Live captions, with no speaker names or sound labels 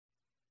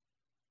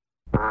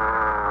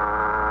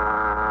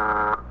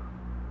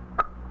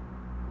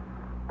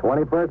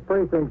"21st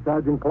Precinct,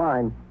 Sergeant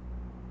Klein."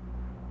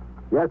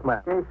 "Yes,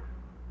 ma'am." "Case?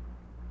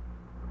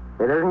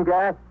 It isn't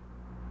gas?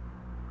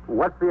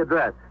 What's the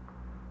address?"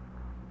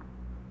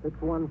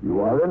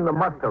 You are in the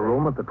muster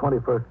room at the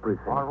 21st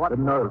Precinct, the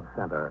nerve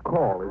center.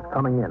 Call is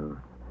coming in.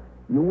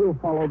 You will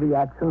follow the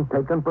action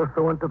taken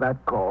pursuant to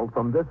that call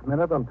from this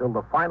minute until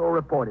the final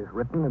report is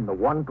written in the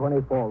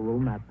 124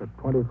 room at the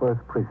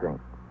 21st Precinct.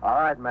 "All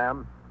right,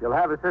 ma'am. You'll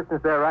have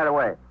assistance there right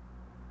away."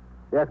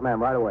 "Yes,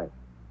 ma'am, right away."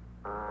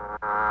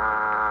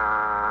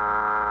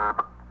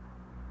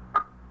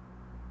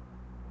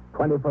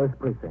 21st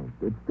Precinct.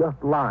 It's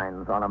just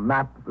lines on a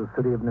map of the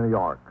city of New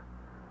York.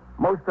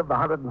 Most of the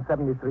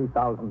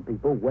 173,000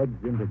 people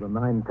wedged into the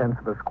 9/10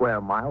 of a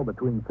square mile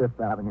between 5th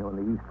Avenue and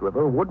the East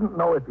River wouldn't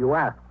know if you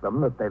asked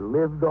them that they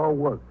lived or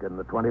worked in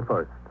the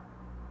 21st.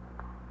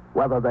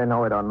 Whether they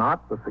know it or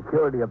not, the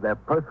security of their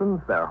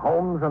persons, their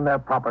homes, and their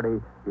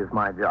property is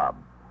my job.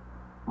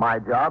 My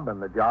job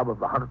and the job of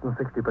the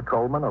 160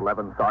 patrolmen,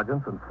 11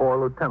 sergeants, and 4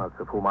 lieutenants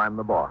of whom I'm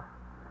the boss.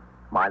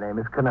 My name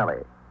is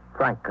Kennelly,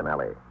 Frank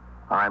Kennelly.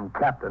 I'm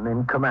captain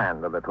in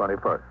command of the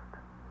 21st.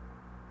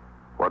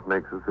 What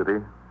makes a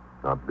city?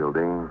 Not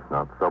buildings,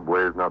 not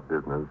subways, not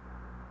business.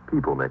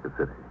 People make a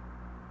city.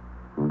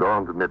 From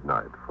dawn to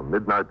midnight, from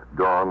midnight to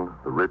dawn,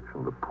 the rich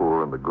and the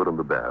poor and the good and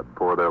the bad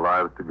pour their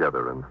lives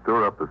together and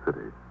stir up the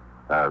city,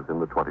 as in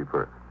the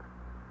 21st.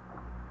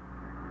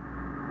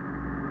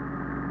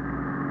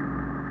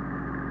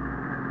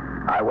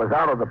 I was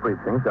out of the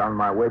precinct on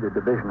my way to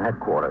division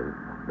headquarters.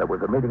 There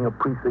was a meeting of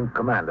precinct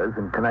commanders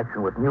in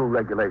connection with new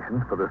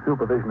regulations for the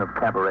supervision of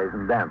cabarets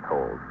and dance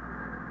halls.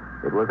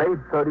 It was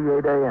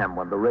 8:38 a.m.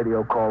 when the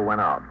radio call went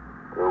out.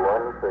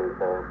 2-1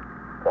 Precinct,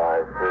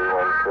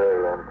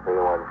 5313 and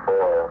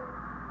 314.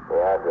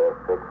 The address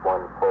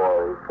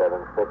 614 East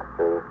 76th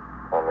Street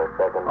on the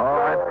second floor. All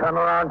right, turn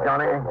around,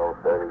 Johnny.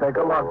 Let's take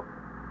a look.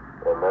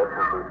 The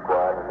emergency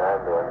squad and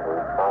ambulance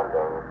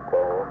responding.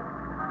 Okay.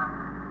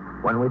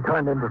 When we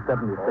turned into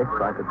 76,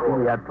 I could see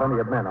we had plenty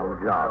of men on the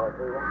job.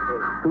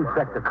 2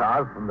 sector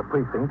cars from the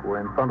precinct were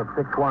in front of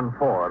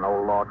 614, an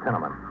old law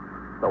tenement.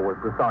 So was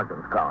the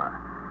sergeant's car.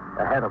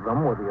 Ahead of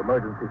them were the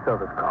emergency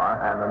service car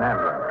and an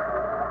ambulance.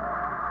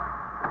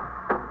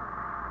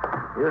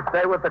 You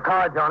stay with the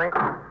car, Johnny.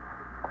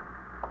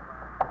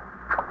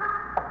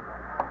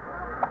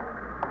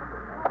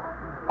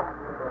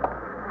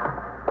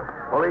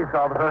 Police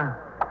officer.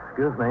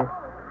 Excuse me.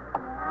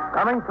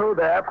 Coming through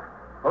there.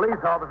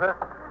 Police officer.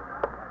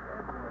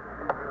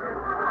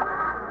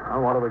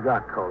 Well, what do we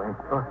got, Coley?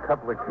 A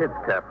couple of kids,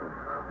 Captain.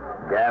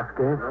 Gas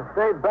case? Now,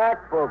 stay back,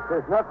 folks.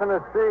 There's nothing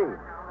to see.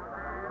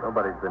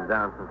 Nobody's been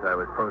down since I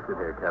was posted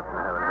here, Captain.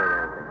 I haven't heard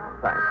anything.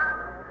 Thanks.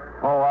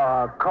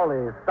 Oh,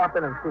 Coley, stop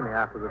in and see me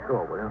after the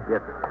tour, will you?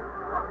 Yes, sir.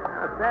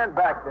 Now, stand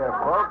back there,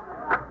 folks.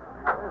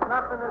 There's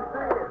nothing to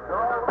see. It's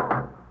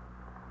all...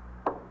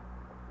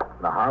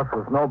 The house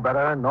was no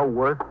better, no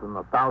worse than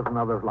 1,000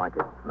 others like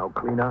it. No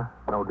cleaner,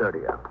 no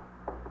dirtier.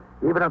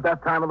 Even at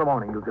that time of the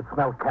morning, you could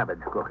smell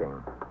cabbage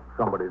cooking.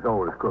 Somebody's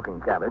always cooking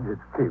cabbage.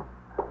 It's cheap.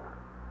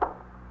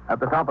 At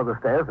the top of the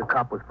stairs, a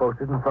cop was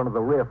posted in front of the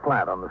rear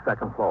flat on the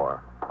 2nd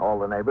floor. All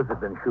the neighbors had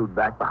been shooed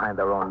back behind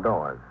their own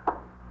doors.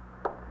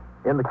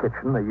 In the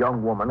kitchen, a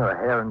young woman, her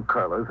hair in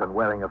curlers and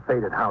wearing a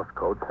faded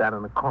housecoat, sat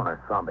in the corner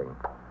sobbing.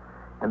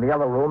 In the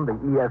other room, the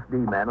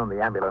ESD men and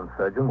the ambulance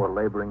surgeon were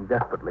laboring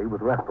desperately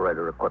with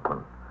respirator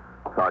equipment.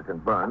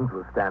 Sergeant Burns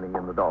was standing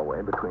in the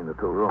doorway between the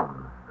 2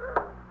 rooms.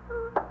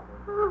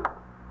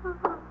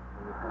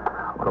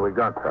 What do we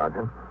got,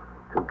 Sergeant?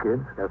 2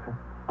 kids? Yes, sir.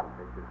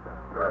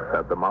 Is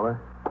that the mother?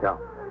 Yeah.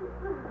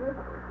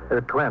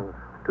 They're twins.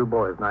 2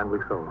 boys, 9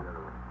 weeks old.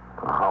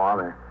 How are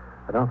they?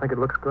 I don't think it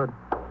looks good.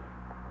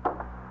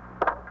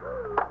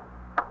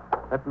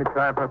 Let me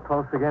try her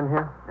pulse again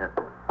here. Yes,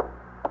 sir.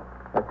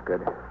 That's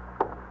good.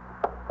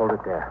 Hold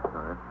it there.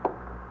 All right.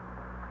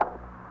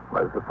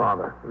 Where's the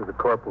father? He was a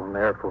corporal in the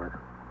Air Force.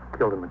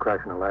 Killed in the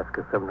crash in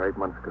Alaska 7 or 8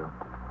 months ago.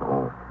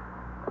 Oh.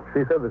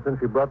 She said that since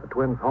she brought the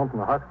twins home from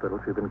the hospital,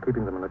 she'd been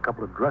keeping them in a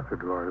couple of dresser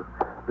drawers.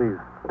 These.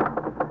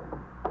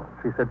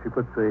 She said she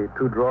puts the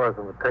 2 drawers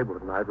on the table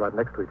at night right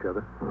next to each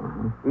other.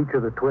 Mm-hmm. Each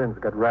of the twins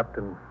got wrapped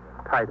in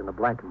tight in a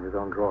blanket in his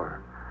own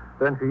drawer.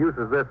 Then she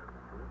uses this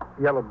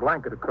yellow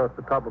blanket across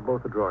the top of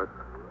both the drawers.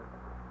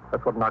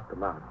 That's what knocked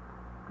them out.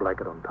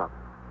 Blanket on top.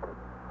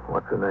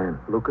 What's her name?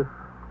 Lucas.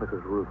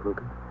 Mrs. Ruth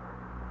Lucas.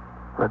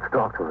 Let's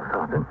talk to her,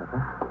 Sergeant.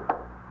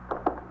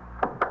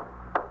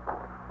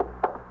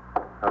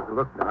 How's it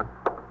look, Doc?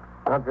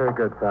 Not very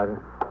good,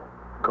 Sergeant.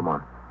 Come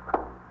on.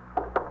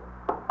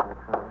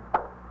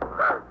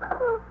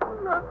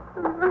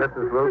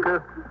 Mrs.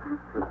 Lucas.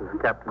 This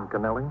is Captain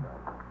Kennelly.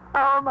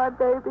 Oh, my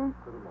babies.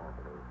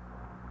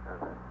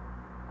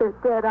 They're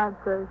dead,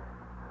 aren't they?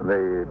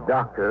 The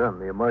doctor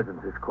and the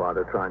emergency squad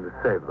are trying to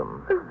save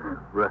them.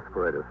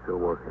 Respirator's still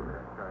working.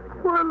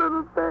 Poor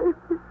little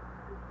baby.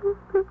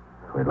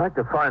 We'd like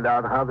to find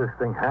out how this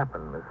thing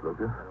happened, Miss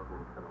Lucas.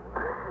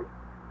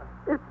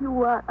 If you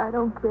want, I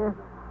don't care.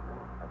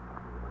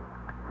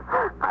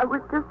 I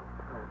was just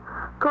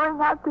going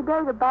out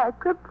today to buy a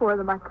clip for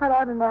them. I cut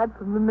out an ad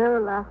from the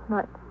Mirror last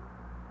night.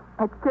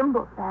 At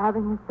Kimball's, they're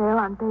having a sale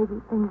on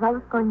baby things. I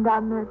was going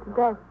down there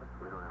today.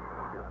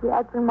 The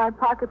ad's in my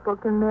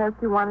pocketbook in there if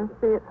you want to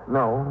see it.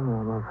 No,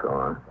 that's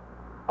all right.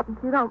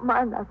 If you don't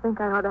mind, I think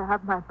I ought to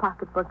have my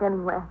pocketbook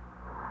anyway.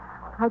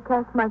 I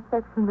cashed my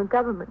checks from the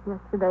government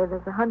yesterday.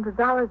 There's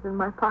 $100 in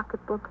my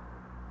pocketbook.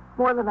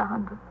 More than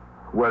 100.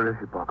 Where is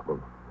your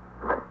pocketbook?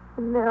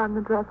 In there on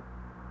the dresser.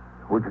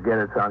 Would you get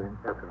it, Sergeant?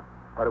 Yes, sir.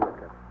 What do we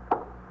get?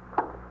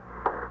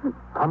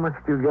 How much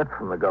do you get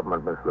from the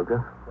government, Miss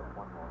Lucas?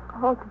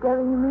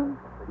 Altogether, you mean?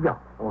 Yeah,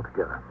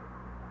 altogether.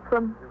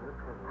 From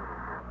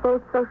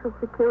both Social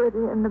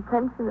Security and the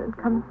pension, it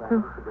comes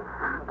to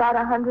about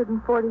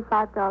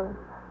 $145.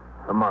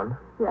 A month?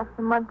 Yes,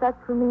 a month. That's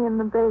for me and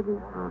the baby.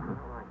 Mm-hmm.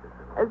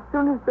 As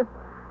soon as the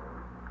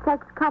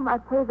checks come, I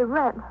pay the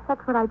rent.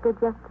 That's what I did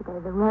yesterday,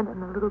 the rent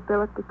and the little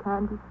bill at the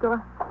candy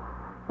store.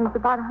 There's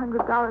about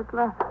 $100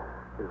 left.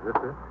 Is this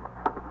it?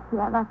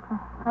 Yeah, that's it.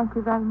 Thank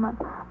you very much.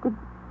 Did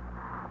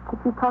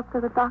you talk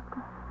to the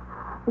doctor?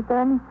 Is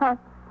there any sign?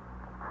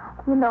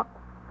 You know.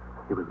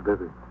 He was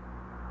busy.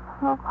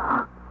 Oh.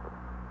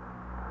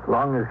 As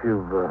long as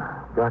you've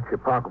got your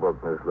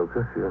pocketbook, Miss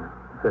Lucas, you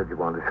said you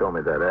wanted to show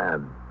me that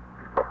ad.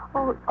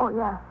 Oh,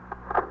 yeah.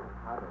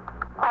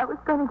 I was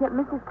going to get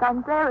Mrs.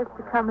 Gonzalez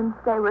to come and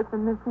stay with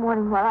him this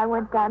morning while I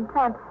went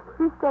downtown.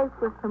 She stays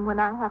with him when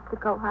I have to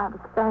go out.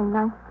 It's very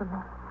nice for me.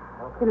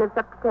 She lives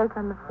upstairs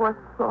on the 4th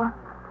floor.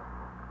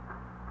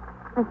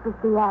 This was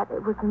the ad.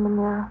 It was in the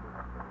Mirror.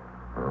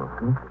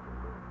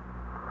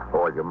 Mm-hmm.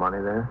 All your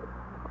money there?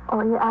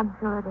 Oh, yeah, I'm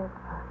sure it is.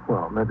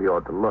 Well, maybe you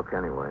ought to look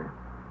anyway.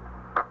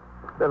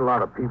 There's been a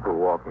lot of people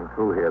walking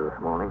through here this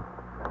morning.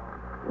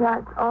 Yeah,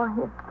 it's all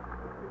here.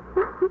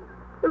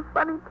 It's a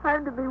funny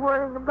time to be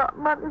worrying about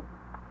money.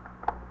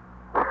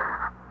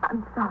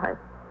 I'm sorry.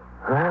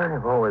 Well,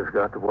 you've always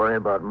got to worry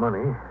about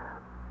money.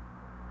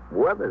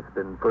 Weather's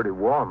been pretty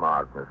warm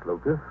out, Miss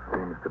Lucas.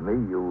 Seems to me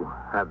you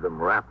have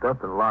them wrapped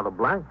up in a lot of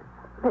blankets.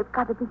 They've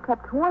got to be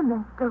kept warm.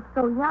 They're still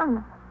so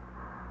young.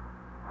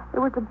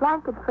 There was a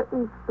blanket for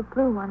each, the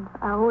blue ones.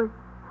 I always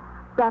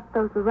wrap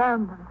those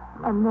around them.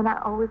 And then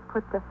I always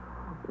put the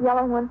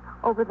yellow one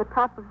over the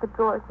top of the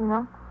drawers, you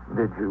know.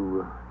 Did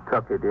you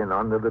tuck it in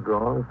under the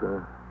drawers,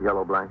 the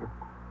yellow blanket?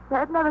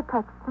 Yeah, it never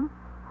touched them.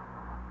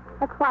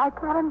 That's why I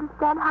can't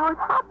understand how it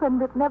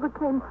happened. It never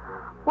came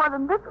more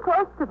than this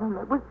close to them.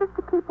 It was just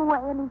to keep away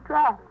any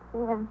drafts.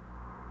 And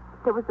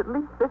there was at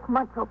least this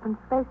much open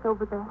space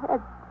over their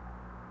heads.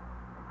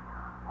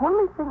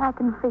 Only thing I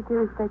can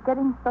figure is they're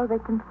getting so they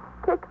can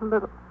kick a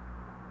little.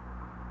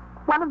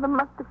 One of them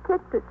must have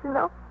kicked it, you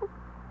know.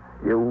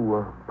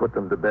 You put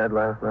them to bed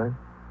last night?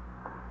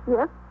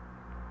 Yes.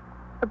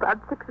 About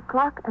 6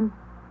 o'clock, and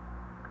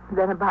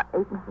then about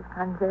 8, Mrs.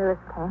 Gonzalez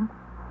came.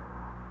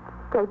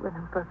 Stayed with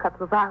him for a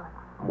couple of hours.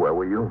 Where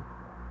were you?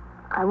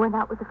 I went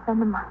out with a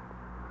friend of mine.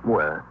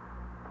 Where?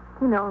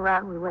 You know,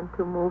 around we went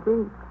to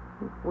movies.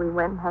 We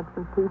went and had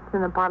some pizza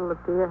and a bottle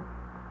of beer.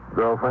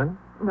 Girlfriend?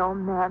 No,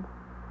 man.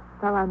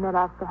 Well, I met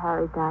after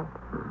Harry died.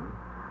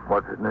 Mm-hmm.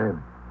 What's his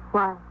name?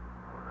 Why?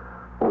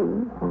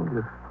 Oh, I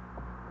just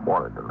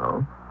wanted to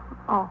know.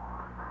 Oh,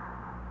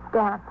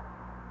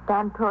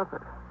 Dan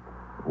Torford.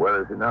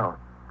 Where is he now?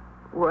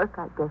 Work,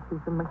 I guess. He's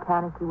a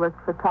mechanic. He works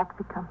for a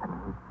taxi company.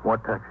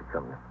 What taxi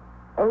company?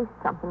 Ace,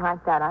 something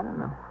like that. I don't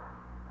know.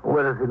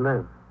 Where does he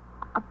live?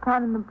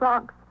 Uptown in the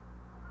Bronx.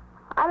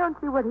 I don't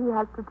see what he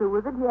has to do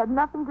with it. He had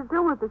nothing to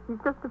do with it. He's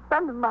just a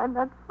friend of mine,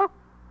 that's all.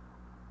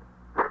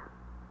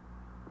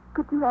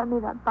 Could you hand me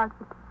that box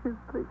of tissues,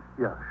 please?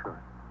 Yeah, sure.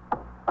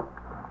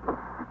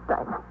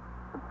 Thanks.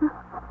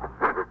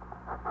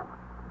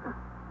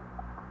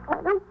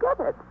 I don't get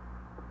it.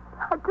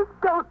 I just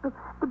don't.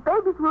 The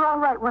babies were all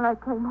right when I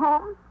came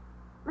home.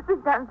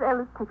 Mrs.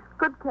 Gonzalez takes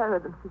good care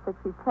of them. She said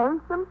she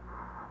changed them,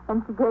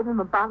 and she gave them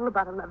a bottle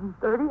about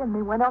 11:30, and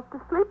they went off to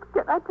sleep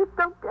again. I just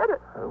don't get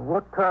it.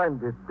 What time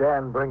did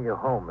Dan bring you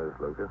home, Miss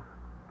Lucas?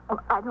 Oh,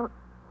 I don't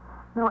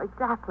know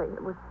exactly.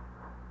 It was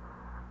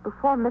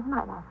before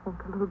midnight, I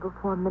think, a little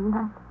before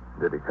midnight.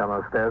 Did he come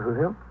upstairs with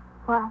you?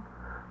 Why?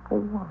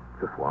 Oh,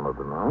 just wanted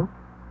to know.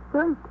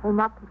 Sure, he came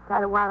up. He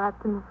sat a while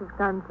after Mrs.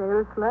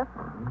 Gonzalez left.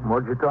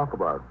 What'd you talk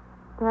about?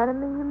 Dad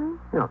and me, you mean?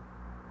 Yeah.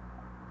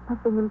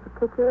 Nothing in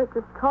particular,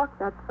 just talk,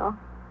 that's all.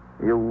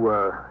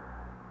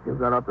 You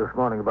got up this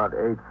morning about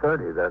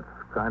 8:30. That's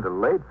kind of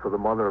late for the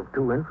mother of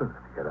 2 infants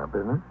to get up,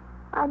 isn't it?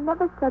 I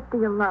never set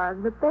the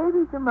alarm. The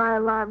babies are my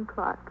alarm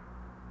clock.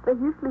 They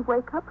usually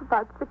wake up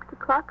about 6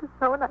 o'clock or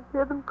so, and I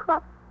hear them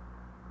cry.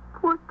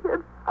 Poor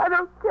kids. I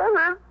don't get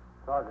it.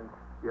 Sergeant.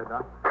 Yeah,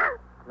 Doc?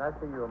 Can I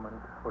see you a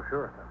minute? For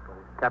sure.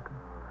 Captain?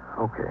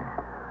 Okay.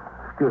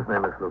 Excuse me,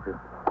 Miss Lucas.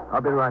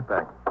 I'll be right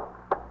back.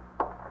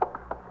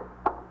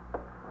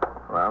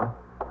 Well,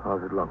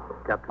 how's it look?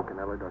 Captain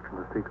Canelli, Dr.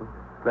 Mastico.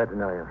 Glad to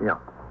know you. Yeah.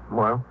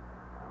 Well?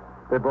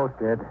 They're both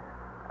dead.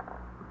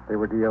 They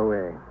were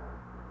DOA.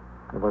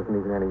 There wasn't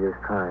even any use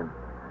trying.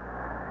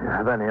 You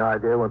have any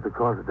idea what the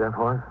cause of death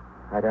was?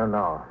 I don't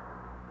know.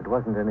 It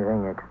wasn't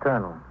anything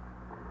external.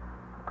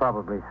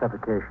 Probably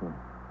suffocation.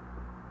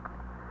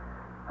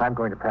 I'm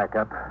going to pack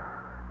up.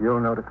 You'll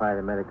notify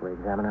the medical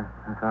examiner,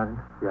 Sergeant?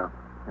 Yeah,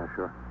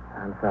 sure.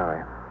 I'm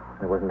sorry.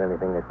 There wasn't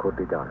anything that could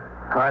be done.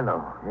 I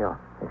know. Yeah.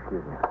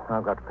 Excuse me.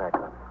 I've got to pack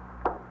up.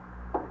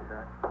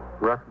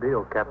 Rough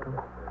deal, Captain.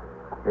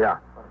 Yeah.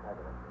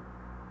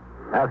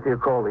 After you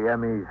call the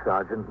ME,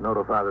 Sergeant,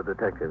 notify the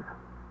detectives.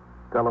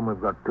 Tell them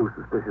we've got 2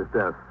 suspicious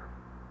deaths.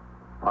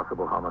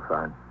 Possible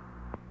homicide.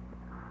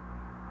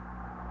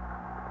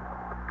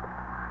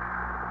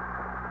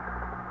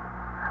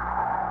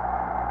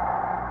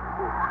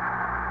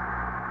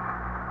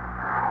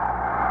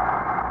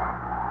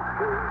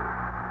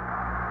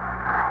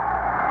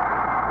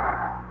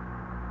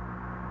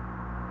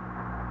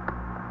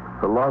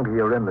 The longer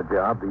you're in the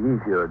job, the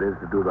easier it is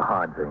to do the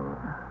hard things.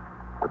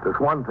 But there's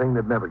one thing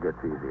that never gets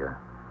easier.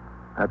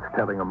 That's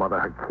telling a mother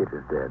her kid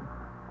is dead.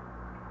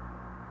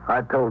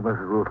 I told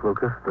Mrs. Ruth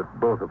Lucas that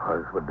both of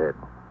hers were dead.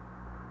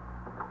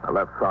 I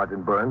left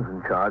Sergeant Burns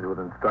in charge with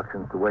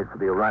instructions to wait for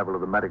the arrival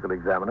of the medical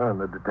examiner and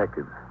the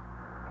detectives.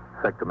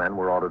 Sector men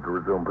were ordered to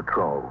resume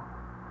patrol.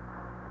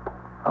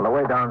 On the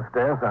way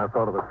downstairs, I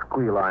thought of a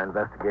squeal I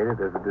investigated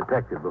as a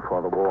detective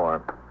before the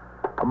war.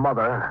 A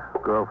mother,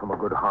 girl from a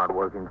good,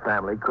 hard-working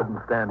family,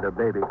 couldn't stand her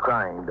baby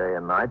crying day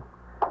and night.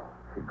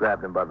 She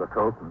grabbed him by the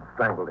throat and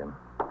strangled him.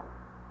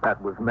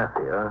 That was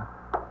messier,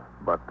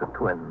 but the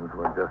twins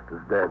were just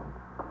as dead.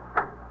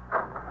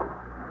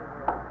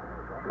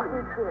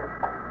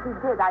 She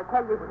did. I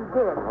tell you, she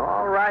did.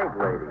 All right,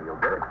 lady. You'll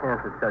get a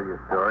chance to tell your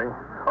story.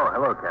 Oh,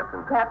 hello,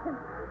 Captain. Captain?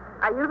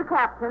 Are you the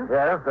captain?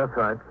 Yes, that's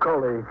right.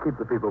 Coley, keep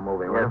the people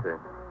moving. Yes, sir.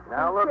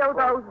 Now, look. Kill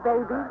those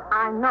babies?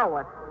 I know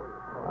it.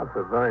 That's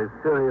a very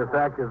serious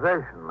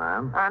accusation,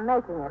 ma'am. I'm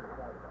making it.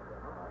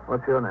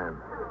 What's your name?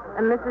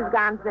 And Mrs.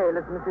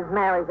 Gonzalez, Mrs.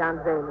 Mary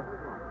Gonzalez.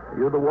 Are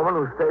you the woman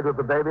who stayed with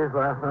the babies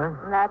last night?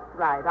 That's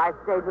right. I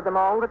stayed with them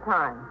all the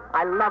time.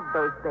 I loved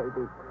those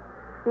babies.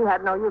 She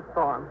had no use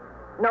for them.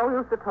 No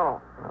use at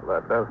all. Well,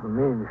 that doesn't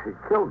mean she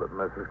killed them,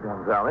 Mrs.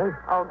 Gonzalez.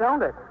 Oh,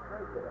 don't it?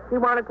 She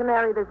wanted to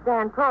marry this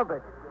Dan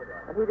Corbett,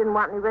 but he didn't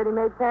want any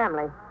ready-made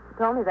family. She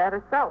told me that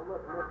herself.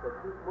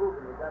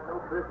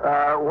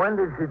 When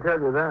did she tell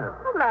you that?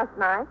 Well, last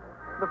night.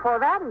 Before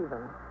that,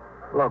 even.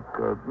 Look,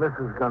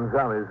 Mrs.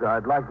 Gonzalez,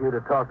 I'd like you to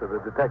talk to the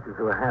detectives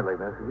who are handling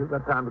this. Have you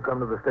got time to come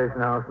to the station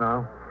house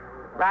now?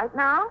 Right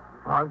now?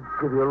 I'll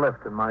give you a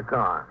lift in my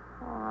car.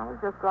 Oh, I was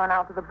just going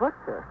out to the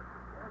butcher.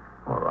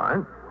 All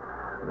right.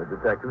 The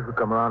detectives will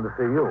come around to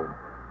see you.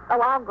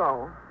 Oh, I'll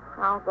go.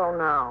 I'll go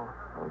now.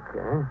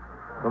 Okay.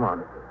 Come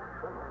on.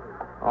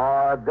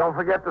 Don't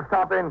forget to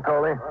stop in,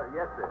 Coley.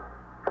 Yes, sir.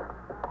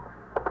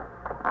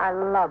 I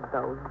love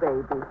those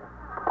babies.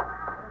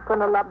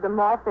 Couldn't have loved them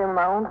more if they were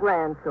my own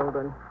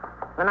grandchildren.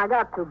 And I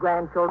got 2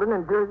 grandchildren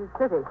in Jersey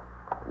City.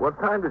 What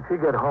time did she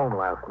get home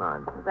last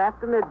night? It was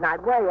after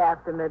midnight, way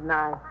after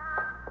midnight.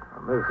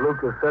 Miss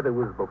Lucas said it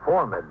was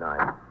before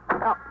midnight.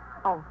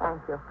 Oh,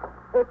 thank you.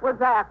 It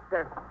was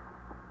after.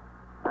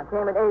 I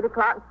came at 8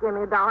 o'clock and she gave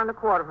me $1.25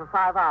 for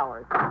 5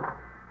 hours.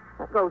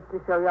 That goes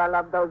to show you I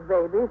love those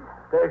babies.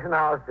 Station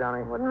house,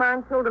 Johnny. Wouldn't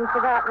mind children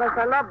for that unless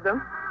I loved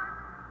them.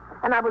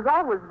 And I was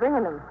always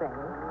bringing them things.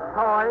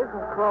 Toys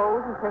and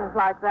clothes and things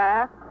like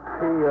that.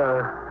 She,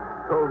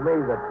 told me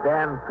that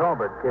Dan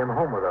Talbot came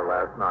home with her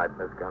last night,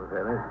 Miss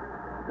Gonzalez.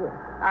 Yes,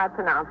 I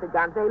pronounce it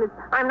Gonzalez.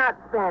 I'm not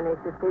Spanish,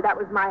 you see. That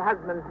was my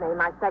husband's name,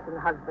 my second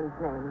husband's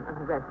name.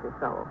 Rest his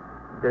soul.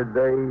 Did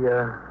they,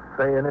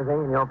 say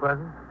anything in your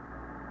presence?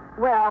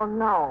 Well,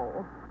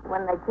 no.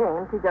 When they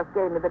came, she just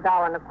gave me the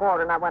 $1.25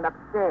 and I went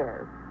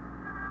upstairs.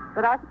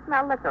 But I could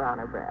smell liquor on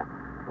her breath.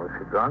 Was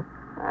she drunk?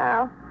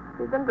 Well,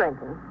 she'd been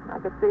drinking. I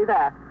could see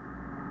that.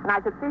 And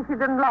I could see she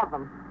didn't love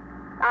them.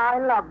 I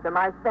loved them.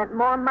 I spent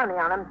more money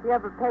on them than she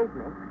ever paid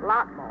me. A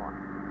lot more.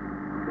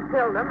 She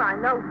killed them. I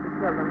know she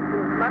killed them. She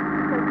was much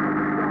sicker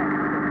than that.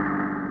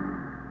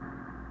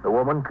 The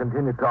woman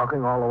continued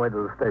talking all the way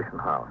to the station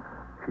house.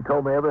 She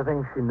told me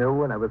everything she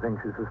knew and everything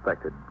she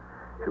suspected.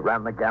 She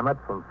ran the gamut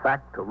from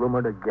fact to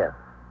rumor to guess.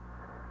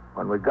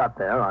 When we got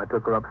there, I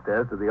took her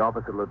upstairs to the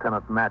office of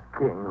Lieutenant Matt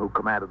King, who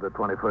commanded the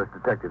 21st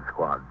Detective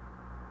Squad.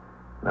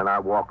 Then I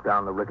walked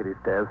down the rickety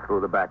stairs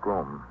through the back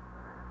room.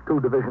 2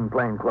 division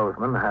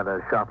plainclothesmen had a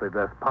sharply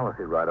dressed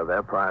policy rider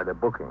there prior to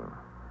booking.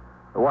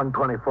 The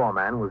 124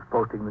 man was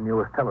posting the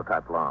newest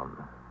teletype alarms.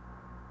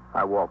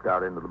 I walked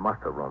out into the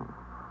muster room.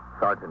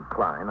 Sergeant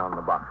Klein on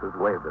the boxes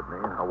waved at me,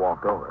 and I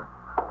walked over.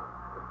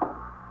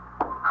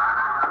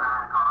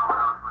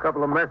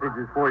 Couple of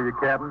messages for you,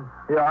 Captain.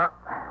 Yeah?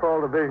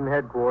 Call division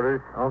headquarters.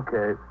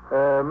 Okay.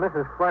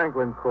 Mrs.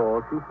 Franklin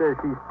called. She says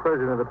she's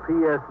president of the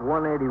PS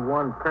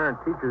 181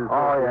 Parent Teachers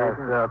Oh, yes.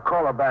 Association.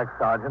 Call her back,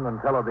 Sergeant, and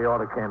tell her the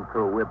order came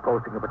through. We're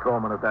posting a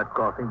patrolman at that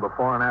crossing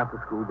before and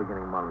after school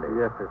beginning Monday.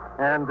 Yes, sir.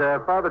 And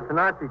Father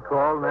Tenazzi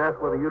called and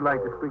asked whether you'd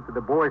like to speak to the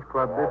boys'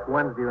 club this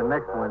Wednesday or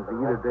next Wednesday.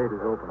 Either date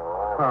is open.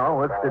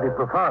 Oh, which did he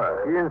prefer?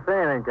 He didn't say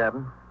anything,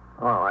 Captain.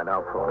 All right,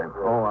 I'll phone him.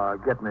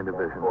 Get me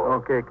division.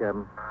 Okay,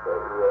 Captain.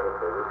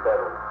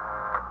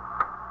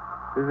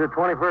 This is the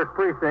 21st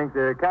Precinct.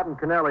 Captain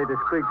Kennelly to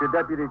speak to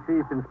Deputy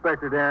Chief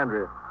Inspector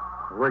DeAndrea.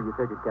 Where'd you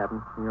take it,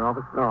 Captain? In your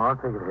office? No, I'll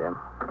take it here.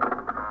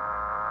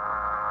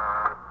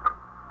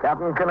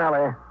 Captain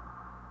Kennelly.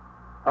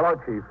 Hello,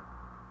 Chief.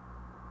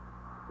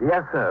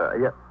 Yes,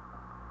 sir.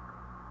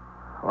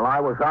 Well, I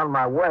was on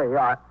my way.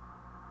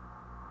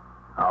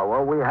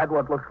 Well, we had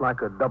what looks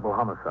like a double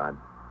homicide.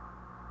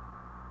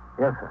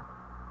 Yes, sir.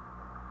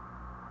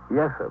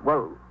 Yes, sir.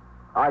 Well,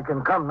 I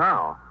can come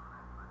now.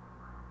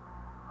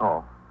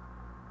 Oh.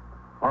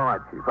 All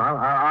right, Chief.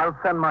 I'll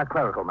send my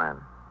clerical man.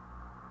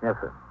 Yes,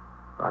 sir.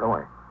 Right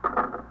away.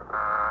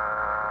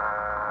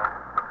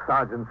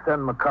 Sergeant,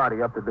 send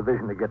McCarty up to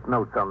division to get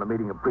notes on the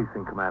meeting of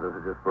precinct commanders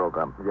that just broke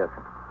up. Yes,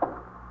 sir.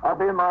 I'll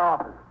be in my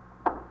office.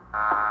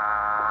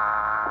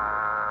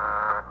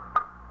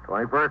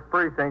 21st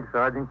Precinct,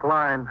 Sergeant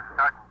Klein.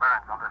 Sergeant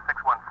Burns on the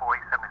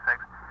 614 East 76.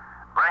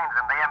 Brains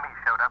and the ME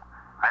showed up.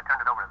 I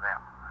turned it over to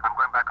them. I'm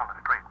going back on the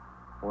street.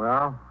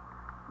 Well,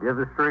 give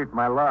the street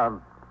my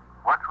love.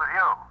 What's with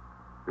you?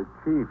 The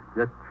chief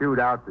just chewed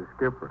out the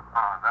skipper.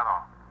 Oh, is that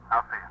all?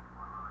 I'll see you.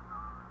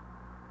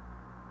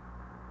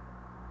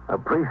 A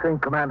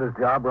precinct commander's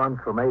job runs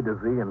from A to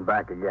Z and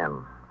back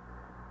again.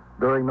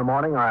 During the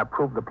morning, I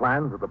approved the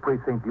plans of the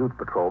precinct youth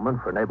patrolmen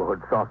for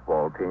neighborhood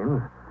softball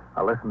teams.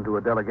 I listened to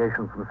a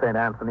delegation from St.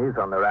 Anthony's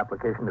on their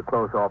application to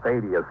close off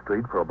 80th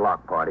Street for a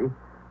block party,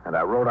 and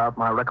I wrote out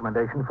my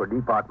recommendation for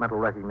departmental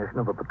recognition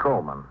of a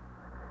patrolman.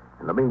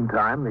 In the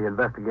meantime, the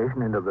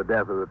investigation into the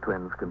death of the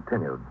twins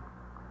continued.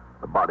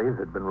 The bodies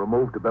had been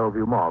removed to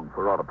Bellevue Morgue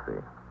for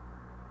autopsy.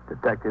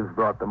 Detectives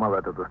brought the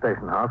mother to the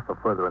station house for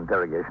further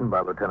interrogation by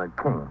Lieutenant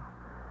King.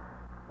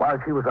 While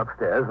she was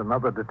upstairs,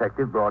 another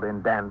detective brought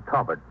in Dan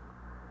Tobbett.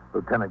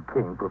 Lieutenant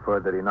King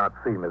preferred that he not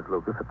see Miss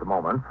Lucas at the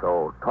moment,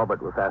 so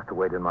Tobbett was asked to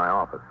wait in my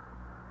office.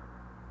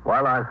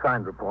 While I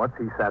signed reports,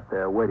 he sat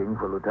there waiting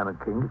for Lieutenant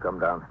King to come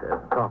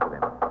downstairs and talk with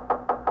him.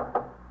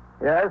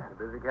 Yes?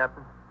 Busy,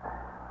 Captain?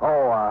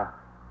 Oh,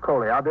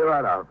 Coley, I'll be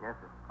right out. Yes,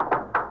 sir.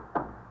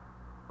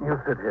 You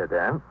sit here,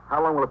 Dan.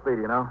 How long will it be,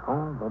 do you know?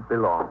 Oh, won't be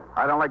long.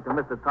 I don't like to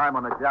miss the time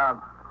on the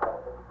job.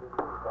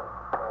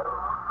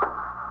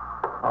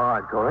 All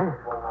right, Coley.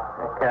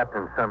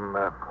 Captain, some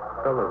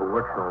fellow who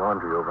works in the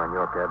laundry over on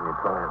York Avenue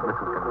told me that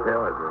Mrs.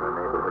 Gonzalez is a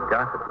neighborhood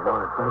gossip. You know,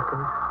 in the twins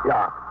case?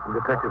 Yeah, the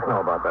detectives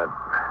know about that.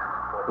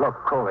 Look,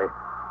 Coley,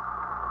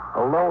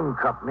 a loan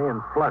company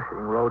in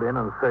Flushing wrote in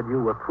and said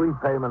you were 3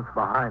 payments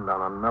behind on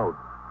a note.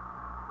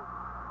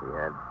 He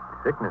had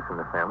sickness in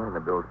the family, and the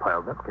bills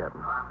piled up,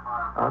 Captain.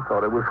 I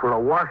thought it was for a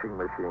washing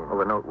machine. Well,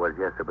 the note was,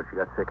 yes, sir, but she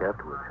got sick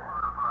afterwards.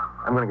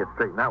 I'm going to get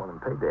straightened out with him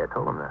payday. I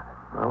told him that.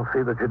 I'll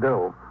see that you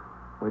do.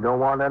 We don't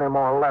want any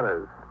more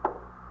letters.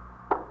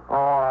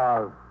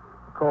 Oh,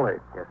 Coley.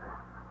 Yes,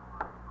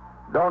 sir.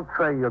 Don't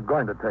say you're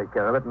going to take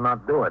care of it and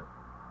not do it.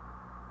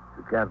 If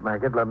you can't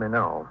make it, let me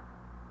know.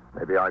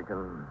 Maybe I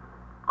can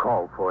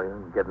call for you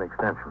and get an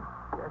extension.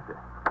 Yes, sir.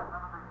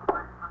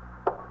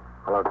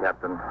 Hello,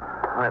 Captain.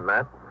 Hi,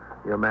 Matt.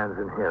 Your man's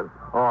in here.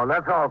 Oh,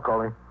 that's all,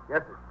 Coley.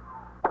 Yes, sir.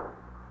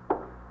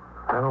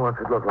 Well, what's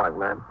it look like,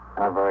 Matt?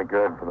 Not very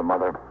good for the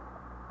mother.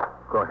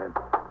 Go ahead.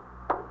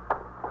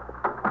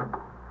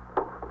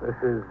 This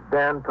is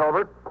Dan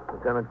Talbot,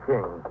 Lieutenant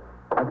King.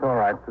 That's all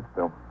right. Sit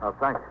still. Oh,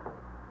 thanks.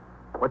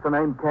 What's the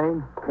name,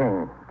 Kane?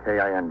 King.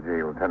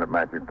 K-I-N-G. Lieutenant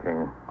Matthew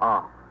King.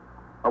 Oh.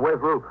 Oh, where's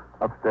Ruth?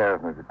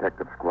 Upstairs in the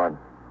detective squad.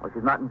 Oh,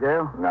 she's not in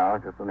jail? No,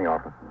 just in the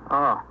office.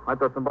 Oh, I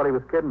thought somebody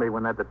was kidding me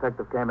when that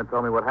detective came and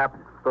told me what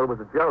happened. Thought it was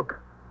a joke.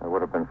 There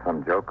would have been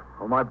some joke.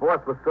 Well, my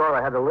boss was sore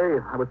I had to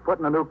leave. I was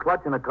putting a new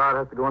clutch in the car. It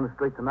has to go on the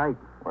street tonight.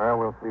 Well,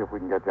 we'll see if we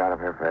can get you out of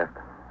here fast.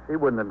 She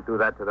wouldn't do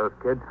that to those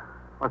kids.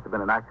 Must have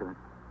been an accident.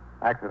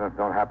 Accidents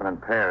don't happen in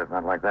pairs,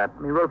 not like that.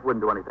 I mean, Ruth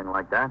wouldn't do anything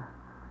like that.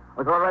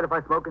 Was it all right if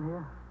I smoke in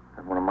here?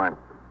 That's one of mine.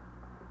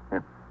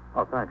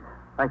 Oh, thanks.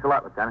 Thanks a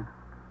lot, Lieutenant.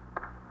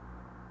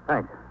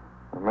 Thanks.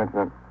 I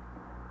mentioned it.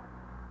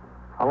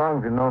 How long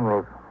have you known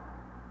Ruth?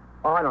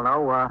 Oh, I don't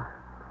know.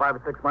 5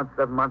 or 6 months,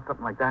 7 months,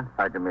 something like that.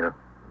 How'd you meet her?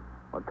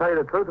 Well, to tell you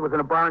the truth, it was in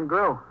a bar and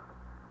grill.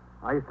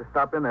 I used to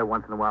stop in there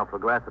once in a while for a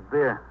glass of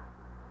beer.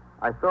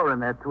 I saw her in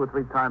there 2 or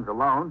 3 times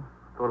alone.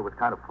 Thought it was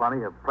kind of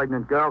funny, a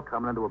pregnant girl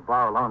coming into a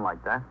bar alone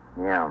like that.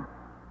 Yeah.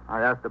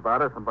 I asked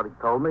about her. Somebody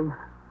told me.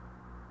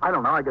 I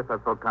don't know. I guess I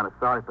felt kind of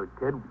sorry for the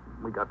kid.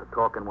 We got to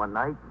talking one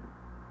night,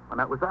 and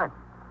that was that.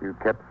 You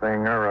kept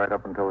seeing her right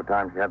up until the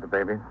time she had the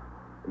baby?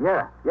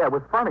 Yeah, it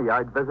was funny.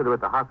 I'd visit her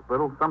at the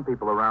hospital. Some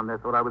people around there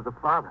thought I was the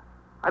father.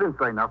 I didn't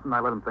say nothing. I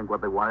let them think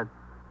what they wanted.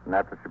 And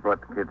after she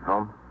brought the kids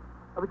home?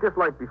 It was just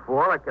like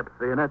before. I kept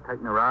seeing her,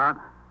 taking her out,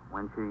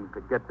 when she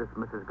could get this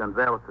Mrs.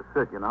 Gonzalez to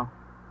sit, you know.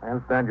 I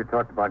understand you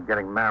talked about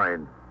getting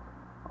married.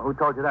 Oh, who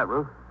told you that,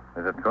 Ruth?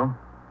 Is it true?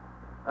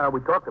 We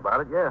talked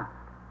about it, yeah.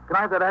 Can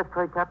I have that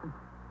ashtray, Captain?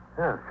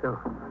 Yeah, sure.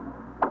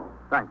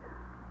 Thanks.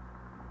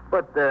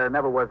 But there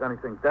never was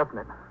anything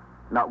definite.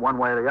 Not one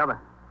way or the other.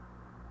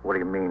 What do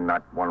you mean,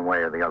 not one way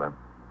or the other?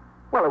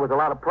 Well, there was a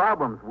lot of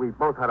problems. We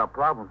both had our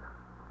problems.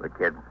 The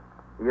kids?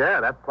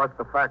 Yeah, that plus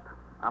the fact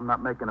I'm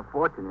not making a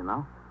fortune, you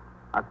know.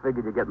 I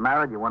figured you get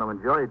married, you want to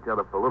enjoy each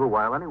other for a little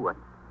while anyway.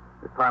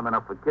 There's time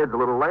enough for kids a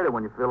little later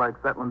when you feel like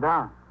settling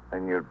down.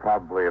 And you'd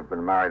probably have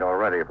been married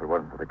already if it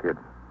wasn't for the kids.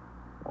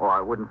 Oh,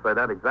 I wouldn't say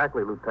that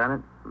exactly,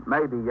 Lieutenant.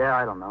 Maybe, yeah,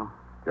 I don't know.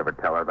 Did you ever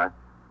tell her that?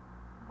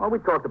 Well, we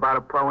talked about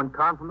it pro and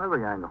con from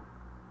every angle.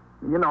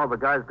 You know, if a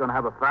guy's going to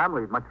have a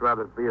family, he'd much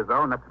rather it be his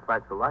own. That's a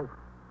fact of life.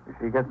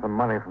 She gets some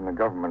money from the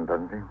government,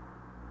 doesn't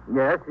she?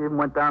 Yeah, she even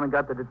went down and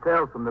got the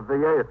details from the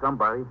VA or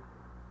somebody.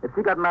 If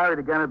she got married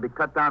again, it'd be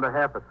cut down to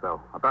half or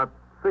so. About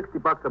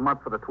 $60 a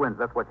month for the twins.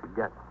 That's what she'd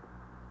get.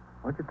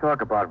 What'd you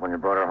talk about when you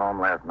brought her home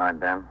last night,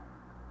 Dan?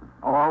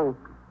 Oh,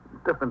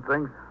 different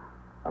things.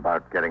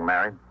 About getting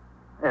married?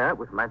 Yeah, it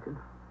was mentioned.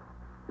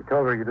 You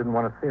told her you didn't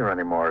want to see her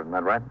anymore, isn't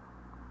that right?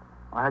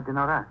 Well, how'd you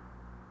know that?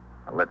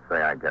 Well, let's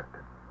say I guessed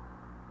it.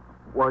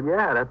 Well,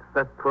 yeah,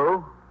 that's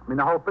true. I mean,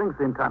 the whole thing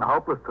seemed kind of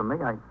hopeless to me.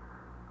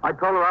 I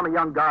told her I'm a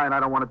young guy and I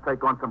don't want to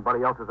take on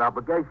somebody else's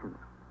obligations.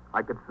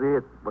 I could see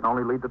it would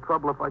only lead to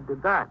trouble if I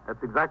did that.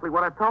 That's exactly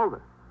what I told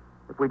her.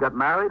 If we got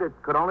married, it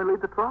could only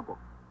lead to trouble.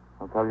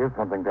 I'll tell you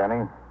something,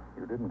 Danny.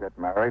 You didn't get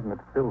married, and it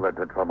still led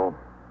to trouble.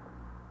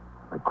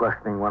 The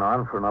questioning went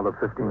on for another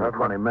 15 or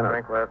 20 minutes.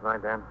 Drink last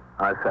night, Dan?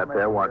 I sat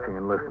there watching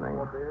and listening.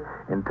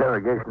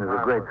 Interrogation is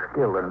a great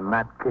skill, and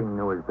Matt King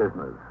knew his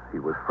business. He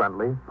was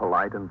friendly,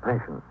 polite, and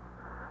patient.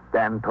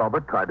 Dan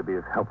Talbot tried to be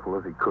as helpful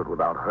as he could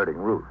without hurting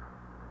Ruth.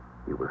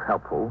 He was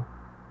helpful,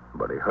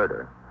 but he hurt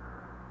her.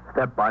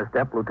 Step by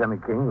step,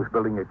 Lieutenant King was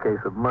building a case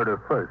of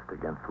murder first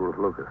against Ruth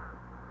Lucas.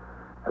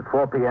 At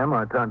 4 p.m.,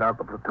 I turned out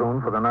the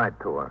platoon for the night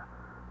tour.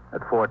 At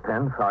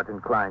 4:10,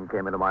 Sergeant Klein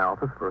came into my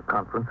office for a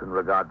conference in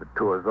regard to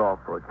tours off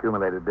for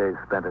accumulated days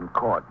spent in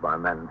court by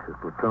men in his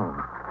platoon.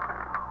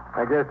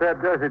 I guess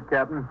that does it,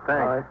 Captain.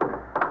 Thanks. All right.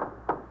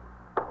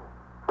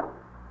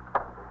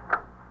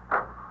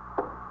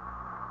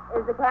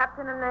 Is the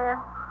captain in there?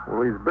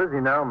 Well, he's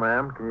busy now,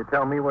 ma'am. Can you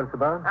tell me what it's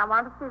about? I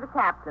want to see the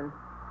captain.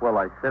 Well,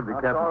 I said the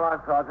captain... all right,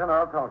 Sergeant.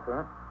 I'll talk to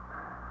her.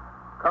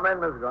 Come in,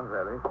 Miss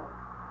Gonzalez.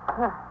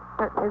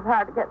 Certainly is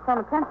hard to get some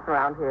attention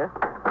around here.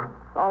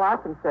 That's all I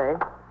can say.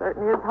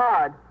 Certainly is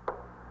hard.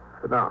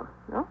 Sit down.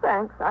 No,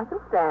 thanks. I can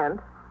stand.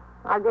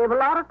 I gave a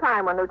lot of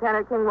time when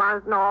Lieutenant King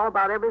wanted to know all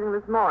about everything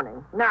this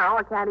morning. Now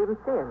I can't even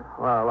see him.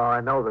 Well,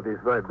 I know that he's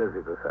very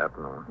busy this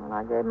afternoon. Well,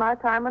 I gave my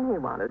time when he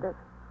wanted it.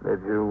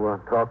 Did you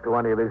talk to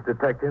any of his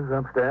detectives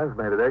upstairs?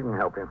 Maybe they can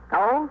help you.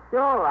 Oh,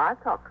 sure. I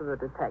talked to the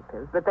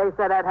detectives, but they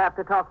said I'd have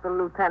to talk to the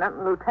lieutenant,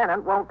 and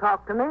lieutenant won't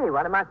talk to me.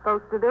 What am I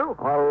supposed to do?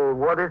 Well,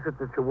 what is it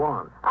that you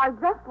want? I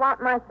just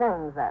want my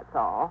things, that's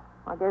all.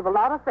 I gave a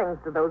lot of things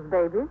to those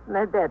babies, and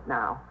they're dead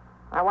now.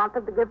 I want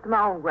them to give to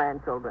my own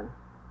grandchildren.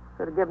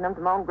 Should have given them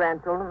to my own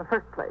grandchildren in the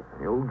first place.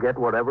 You'll get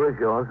whatever is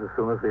yours as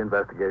soon as the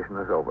investigation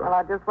is over. Well,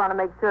 I just want to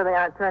make sure they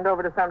aren't turned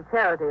over to some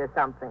charity or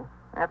something.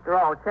 After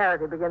all,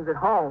 charity begins at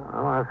home.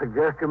 Well, I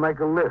suggest you make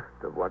a list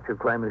of what you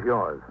claim is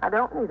yours. I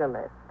don't need a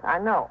list. I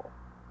know.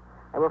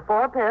 There were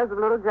 4 pairs of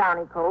little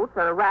Johnny coats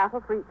and a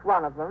raffle for each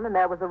one of them, and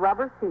there was a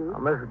rubber sheet. Now,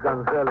 Mrs.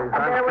 Gonzalez, And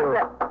I'm there sure...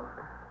 was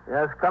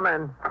Yes, come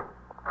in.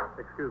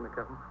 Excuse me,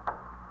 Captain.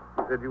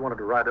 You said you wanted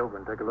to ride over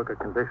and take a look at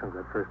conditions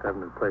at First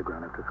Avenue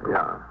Playground after school.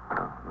 Yeah.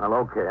 Well,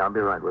 okay. I'll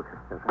be right with you.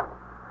 Yes, sir.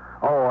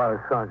 Oh,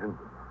 Sergeant,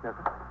 Yes,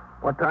 sir.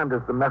 what time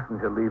does the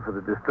messenger leave for the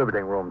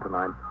distributing room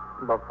tonight?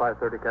 About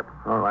 5:30, Captain.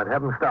 All right.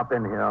 Have him stop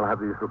in here. I'll have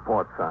these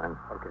reports signed.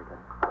 Okay,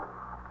 Captain.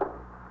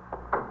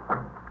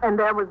 And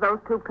there was those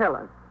 2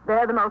 pillars.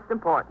 They're the most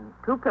important.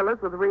 2 pillars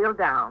with real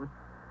down.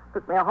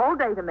 Took me a whole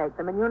day to make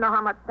them, and you know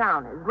how much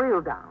down is.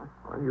 Real down.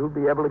 Well, you'll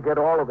be able to get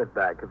all of it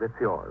back if it's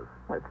yours.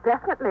 Well, it's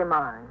definitely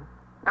mine.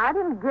 I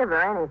didn't give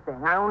her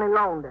anything. I only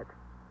loaned it.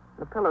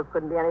 The pillows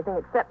couldn't be anything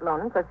except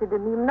loaning because she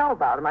didn't even know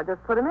about them. I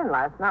just put them in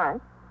last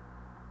night.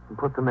 And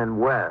put them in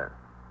where?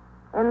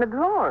 In the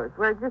drawers.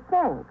 Where'd you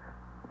think?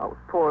 Those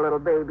poor little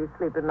babies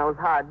sleep in those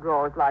hard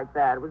drawers like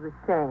that. It was a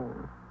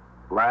shame.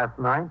 Last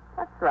night?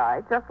 That's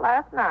right. Just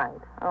last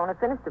night. I only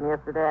finished them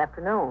yesterday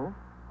afternoon.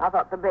 I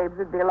thought the babes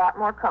would be a lot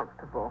more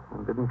comfortable.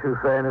 Well, didn't you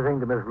say anything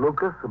to Miss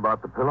Lucas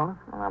about the pillows?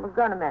 Well, I was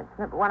going to mention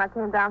it, but when I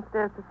came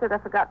downstairs to sit, I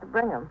forgot to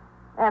bring them.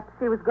 After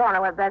she was gone, I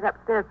went back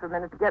upstairs for a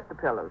minute to get the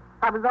pillows.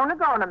 I was only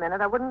gone a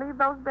minute. I wouldn't leave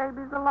those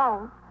babies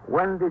alone.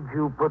 When did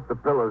you put the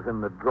pillows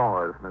in the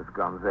drawers, Miss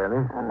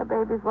Gonzalez? And the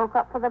babies woke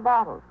up for their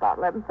bottles about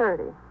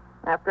 11:30.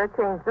 After I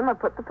changed them, I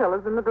put the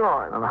pillows in the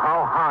drawers. And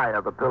how high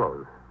are the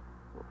pillows?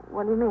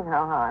 What do you mean,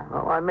 how high?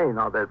 Well, I mean,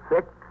 are they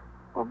thick?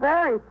 Well,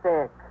 very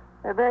thick.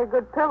 They're very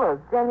good pillows,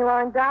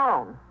 genuine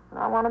down. And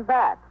I want them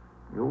back.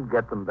 You'll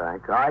get them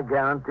back. I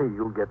guarantee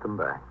you'll get them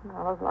back.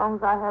 Well, as long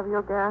as I have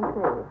your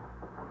guarantee.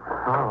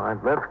 All right,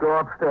 let's go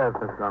upstairs,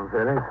 Miss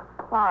Gonzalez,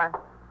 Why?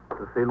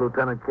 to see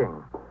Lieutenant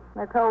King.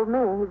 They told me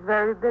he's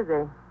very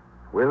busy.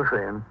 We'll see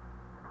him.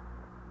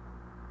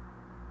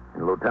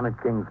 In Lieutenant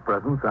King's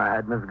presence, I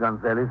had Miss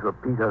Gonzalez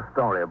repeat her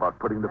story about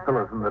putting the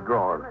pillows in the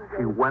drawers.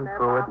 She went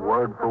through it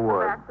word for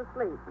word. Back to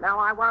sleep. Now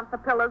I want the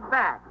pillows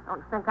back. Don't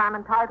you think I'm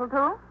entitled to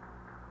them?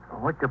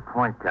 What's your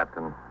point,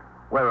 Captain?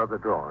 Where are the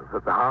drawers?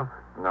 At the house?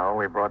 No,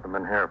 we brought them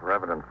in here for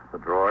evidence. The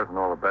drawers and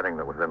all the bedding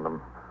that was in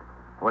them.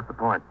 What's the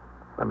point?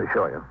 Let me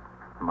show you.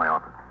 In my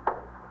office.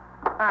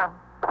 Oh,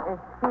 is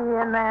she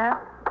in there?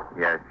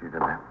 Yes, she's in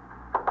there.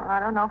 Well, I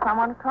don't know if I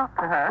want to talk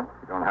to her.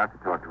 You don't have to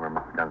talk to her,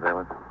 Mrs.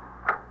 Gonzalez.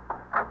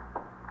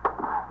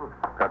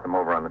 Got them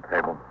over on the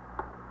table.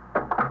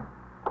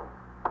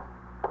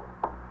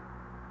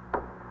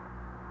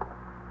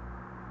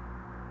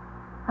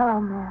 Hello,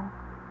 Mary.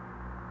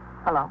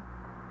 Hello.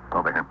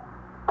 Over here.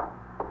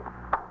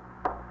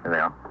 Here they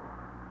are.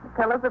 The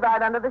pillows are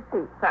right under the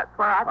sheets. That's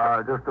where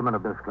I... Just a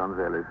minute, Miss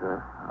Gonzalez.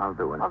 I'll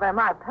do it. Well, they're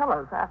my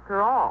pillows,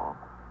 after all.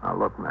 Now,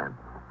 look, man.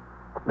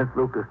 Miss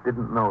Lucas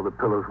didn't know the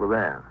pillows were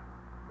there.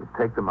 You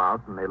take them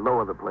out, and they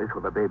lower the place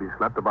where the baby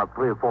slept about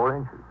 3 or 4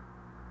 inches.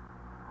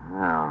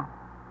 Yeah.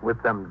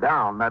 With them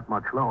down that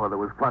much lower, there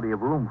was plenty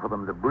of room for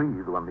them to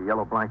breathe when the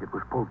yellow blanket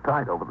was pulled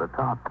tight over the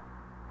top.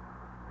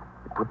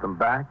 You put them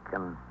back,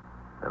 and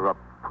they're up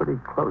pretty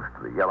close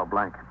to the yellow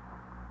blanket.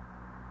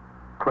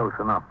 Close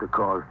enough to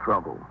cause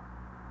trouble.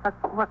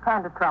 What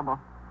kind of trouble?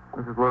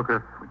 Mrs.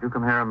 Lucas, would you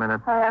come here a minute?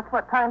 I asked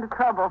what kind of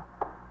trouble.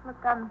 Look,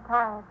 I'm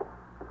tired.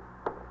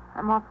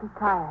 I'm awfully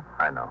tired.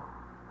 I know.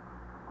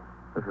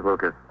 Mrs.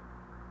 Lucas,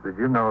 did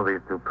you know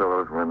these 2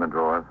 pillows were in the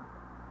drawers?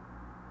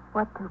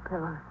 What 2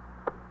 pillows?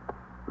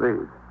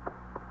 These.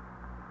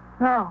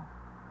 No.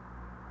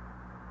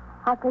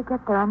 How'd they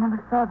get there? I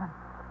never saw them.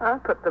 I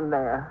put them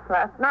there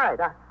last night.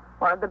 I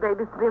wanted the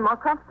babies to be more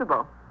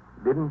comfortable.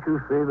 Didn't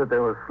you see that they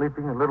were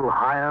sleeping a little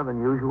higher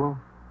than usual?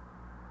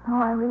 No,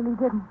 I really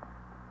didn't.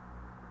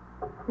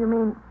 You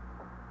mean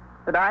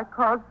that I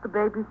caused the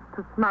babies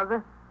to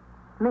smother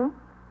me?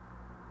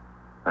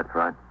 That's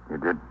right. You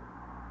did.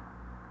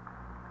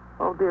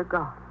 Oh, dear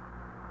God.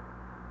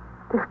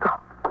 Dear God.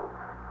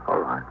 All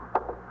right.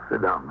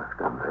 Sit down, Miss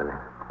Gonzalez.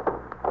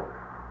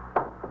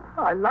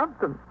 I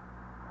loved them.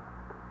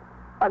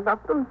 I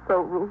loved them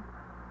so, Ruth.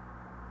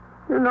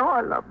 You know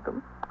I loved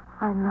them.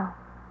 I know.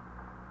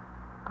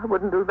 I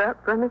wouldn't do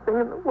that for anything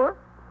in the world.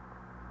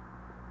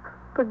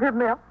 Forgive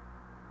me.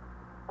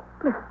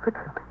 Please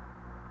forgive me.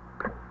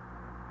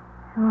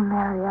 Oh,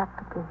 Mary, I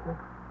forgive you.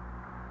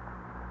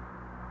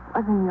 It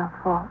wasn't your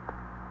fault.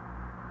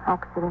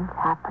 Accidents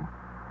happen.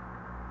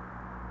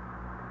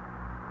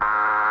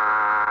 Ah.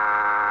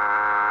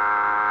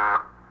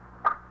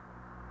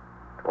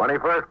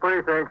 21st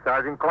Precinct,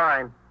 Sergeant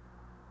Klein.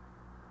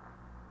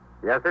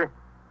 Yes, sir?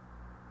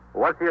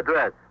 What's the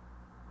address?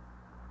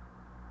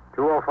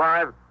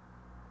 205,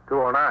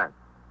 209.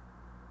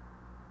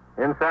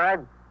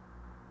 Inside?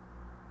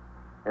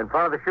 In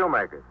front of the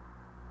shoemaker's.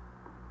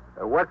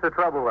 What's the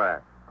trouble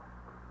there?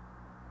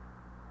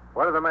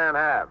 What does the man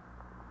have?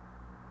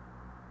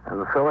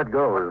 And so it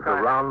goes, kind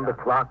of around the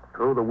stuff? clock,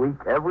 through the week,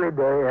 every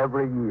day,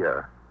 every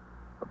year.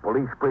 A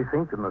police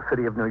precinct in the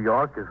city of New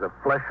York is a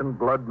flesh and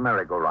blood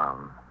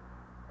merry-go-round.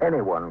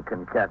 Anyone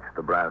can catch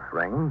the brass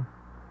ring,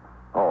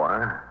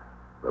 or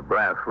the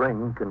brass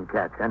ring can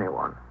catch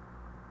anyone.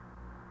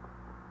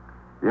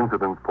 The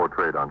incidents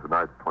portrayed on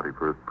tonight's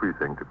 21st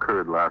Precinct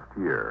occurred last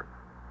year.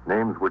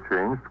 Names were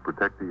changed to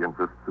protect the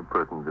interests of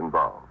persons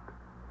involved.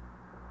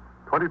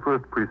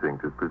 21st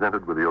Precinct is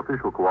presented with the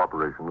official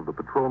cooperation of the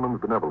Patrolmen's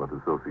Benevolent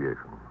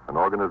Association, an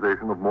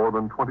organization of more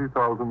than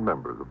 20,000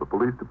 members of the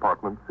Police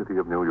Department, City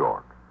of New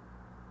York.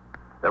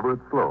 Everett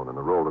Sloan in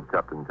the role of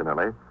Captain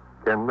Kennelly,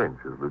 Ken Lynch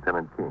as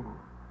Lieutenant King.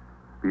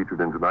 Featured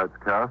in tonight's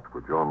cast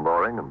were Joan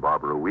Loring and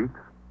Barbara Weeks,